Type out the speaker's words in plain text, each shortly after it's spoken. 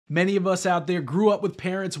Many of us out there grew up with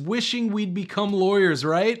parents wishing we'd become lawyers,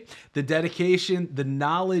 right? The dedication, the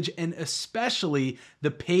knowledge, and especially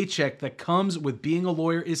the paycheck that comes with being a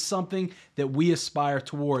lawyer is something that we aspire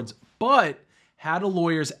towards. But how do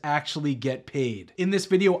lawyers actually get paid? In this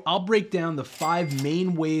video, I'll break down the 5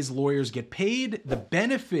 main ways lawyers get paid, the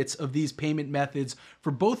benefits of these payment methods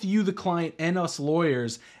for both you, the client, and us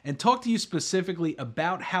lawyers, and talk to you specifically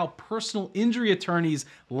about how personal injury attorneys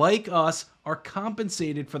like us are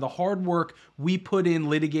compensated for the hard work we put in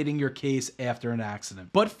litigating your case after an accident.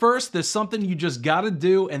 But first, there's something you just gotta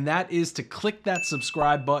do, and that is to click that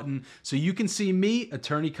subscribe button so you can see me,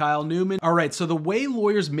 Attorney Kyle Newman. All right, so the way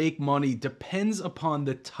lawyers make money depends upon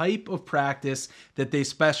the type of practice that they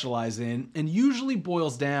specialize in, and usually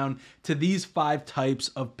boils down to these 5 types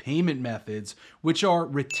of payment methods, which are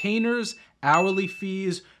retainers, hourly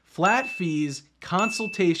fees, flat fees,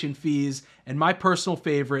 consultation fees, and my personal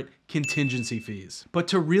favorite, contingency fees. But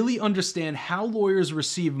to really understand how lawyers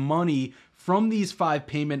receive money from these 5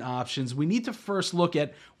 payment options, we need to first look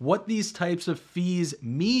at what these types of fees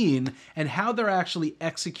mean and how they're actually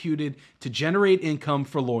executed to generate income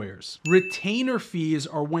for lawyers. Retainer fees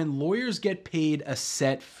are when lawyers get paid a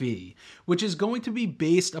set fee, which is going to be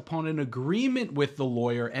based upon an agreement with the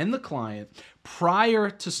lawyer and the client prior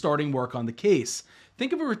to starting work on the case.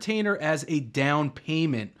 Think of a retainer as a down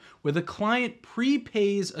payment where the client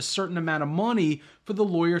prepays a certain amount of money for the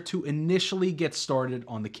lawyer to initially get started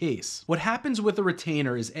on the case. What happens with a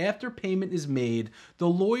retainer is after payment is made, the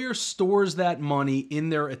lawyer stores that money in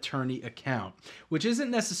their attorney account, which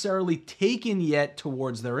isn't necessarily taken yet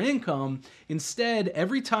towards their income. Instead,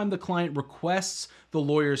 every time the client requests the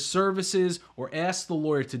lawyer's services or asks the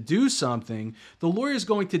lawyer to do something, the lawyer is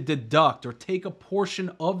going to deduct or take a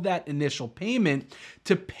portion of that initial payment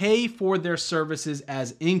to pay for their services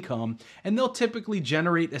as income, and they'll typically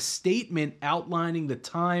generate a statement outlining the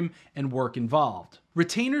time and work involved.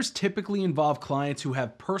 Retainers typically involve clients who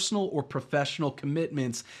have personal or professional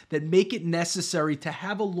commitments that make it necessary to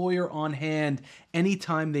have a lawyer on hand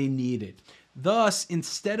anytime they need it. Thus,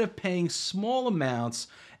 instead of paying small amounts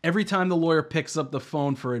every time the lawyer picks up the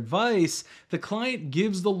phone for advice, the client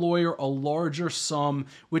gives the lawyer a larger sum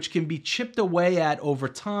which can be chipped away at over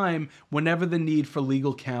time whenever the need for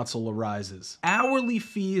legal counsel arises. Hourly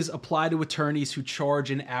fees apply to attorneys who charge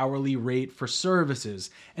an hourly rate for services,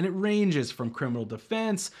 and it ranges from criminal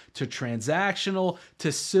defense to transactional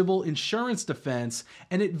to civil insurance defense,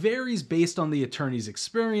 and it varies based on the attorney's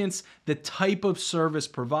experience, the type of service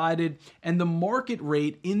provided, and the market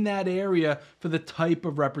rate in that area for the type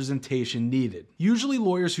of representation needed. Usually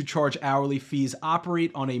lawyers who charge hourly fees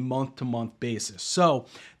operate on a month-to-month basis. So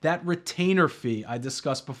that retainer fee I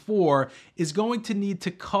discussed before is going to need to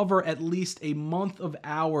cover at least a month of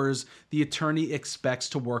hours the attorney expects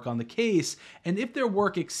to work on the case. And if their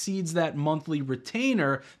work exceeds that monthly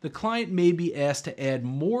retainer, the client may be asked to add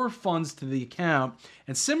more funds to the account.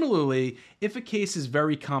 And similarly, if a case is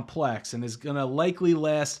very complex and is going to likely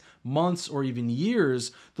last months or even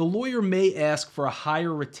years, the lawyer may ask for a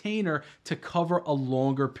higher retainer to cover a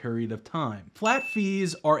longer period of time. Flat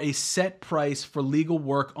fees are a set price for legal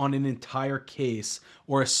work on an entire case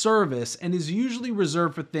or a service, and is usually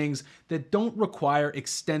reserved for things that don't require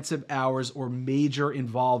extensive hours or major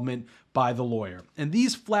involvement by the lawyer. And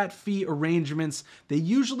these flat fee arrangements, they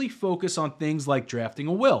usually focus on things like drafting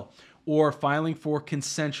a will or filing for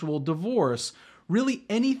consensual divorce, really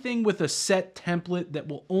anything with a set template that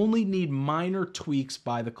will only need minor tweaks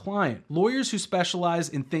by the client. Lawyers who specialize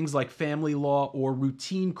in things like family law or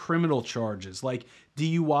routine criminal charges like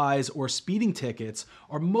DUIs or speeding tickets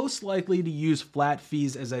are most likely to use flat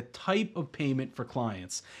fees as a type of payment for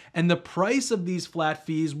clients. And the price of these flat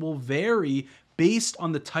fees will vary based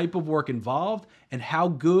on the type of work involved and how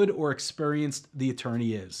good or experienced the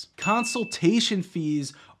attorney is. Consultation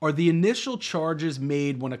fees are the initial charges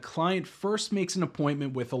made when a client first makes an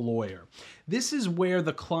appointment with a lawyer. This is where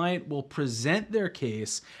the client will present their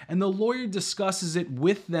case and the lawyer discusses it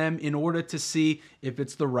with them in order to see if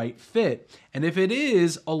it's the right fit. And if it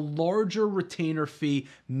is, a larger retainer fee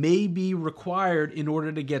may be required in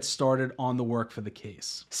order to get started on the work for the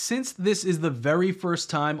case. Since this is the very first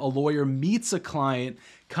time a lawyer meets a client,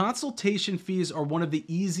 consultation fees are one of the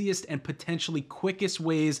easiest and potentially quickest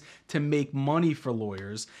ways to make money for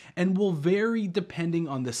lawyers, and will vary depending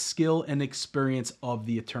on the skill and experience of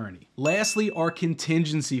the attorney. Lastly are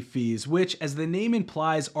contingency fees, which, as the name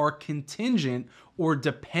implies, are contingent or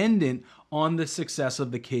dependent on the success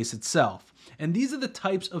of the case itself. And these are the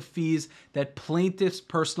types of fees that plaintiffs,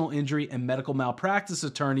 personal injury, and medical malpractice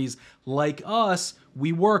attorneys like us,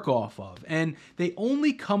 we work off of. And they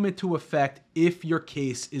only come into effect if your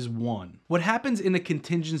case is won. What happens in a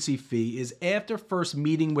contingency fee is after first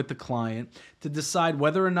meeting with the client to decide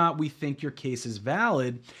whether or not we think your case is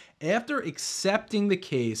valid, after accepting the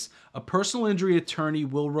case, a personal injury attorney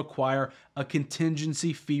will require a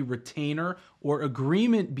contingency fee retainer or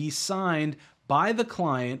agreement be signed by the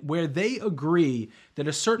client where they agree that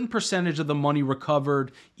a certain percentage of the money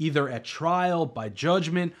recovered either at trial, by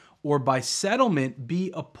judgment, or by settlement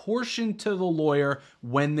be apportioned to the lawyer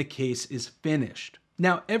when the case is finished.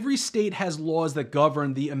 Now, every state has laws that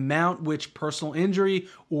govern the amount which personal injury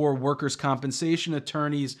or workers' compensation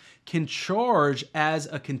attorneys can charge as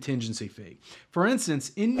a contingency fee. For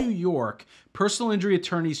instance, in New York, personal injury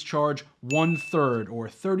attorneys charge 1/3 or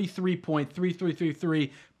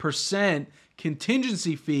 33.3333%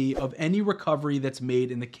 contingency fee of any recovery that's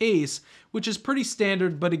made in the case, which is pretty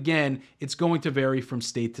standard, but again, it's going to vary from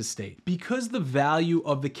state to state. Because the value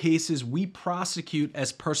of the cases we prosecute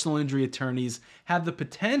as personal injury attorneys have the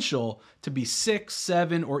potential to be 6,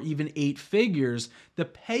 7, or even 8 figures, the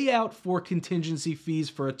payout for contingency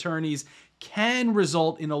fees for attorneys can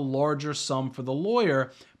result in a larger sum for the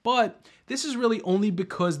lawyer, but this is really only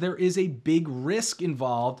because there is a big risk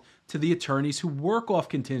involved to the attorneys who work off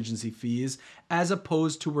contingency fees, as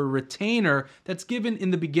opposed to a retainer that's given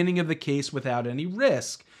in the beginning of the case without any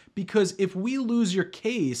risk. Because if we lose your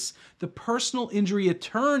case, the personal injury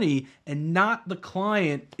attorney and not the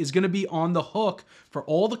client is going to be on the hook for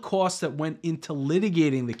all the costs that went into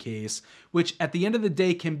litigating the case, which at the end of the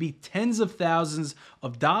day can be tens of thousands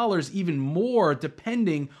of dollars, even more,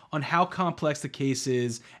 depending on how complex the case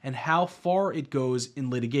is and how far it goes in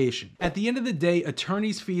litigation. At the end of the day,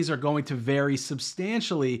 attorneys' fees are going to vary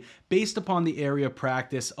substantially based upon the area of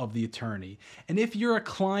practice of the attorney. And if you're a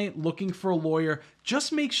client looking for a lawyer,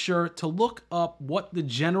 just make sure to look up what the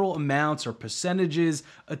general amounts or percentages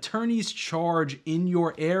attorneys charge in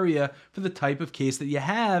your area for the type of case that you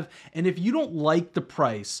have. And if you don't like the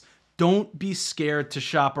price, don't be scared to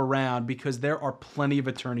shop around, because there are plenty of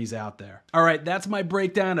attorneys out there. All right, that's my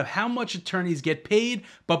breakdown of how much attorneys get paid.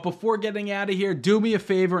 But before getting out of here, do me a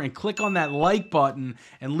favor and click on that like button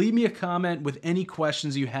and leave me a comment with any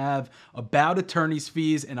questions you have about attorneys'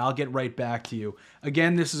 fees, and I'll get right back to you.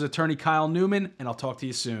 Again, this is attorney Kyle Newman, and I'll talk to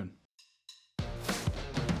you soon.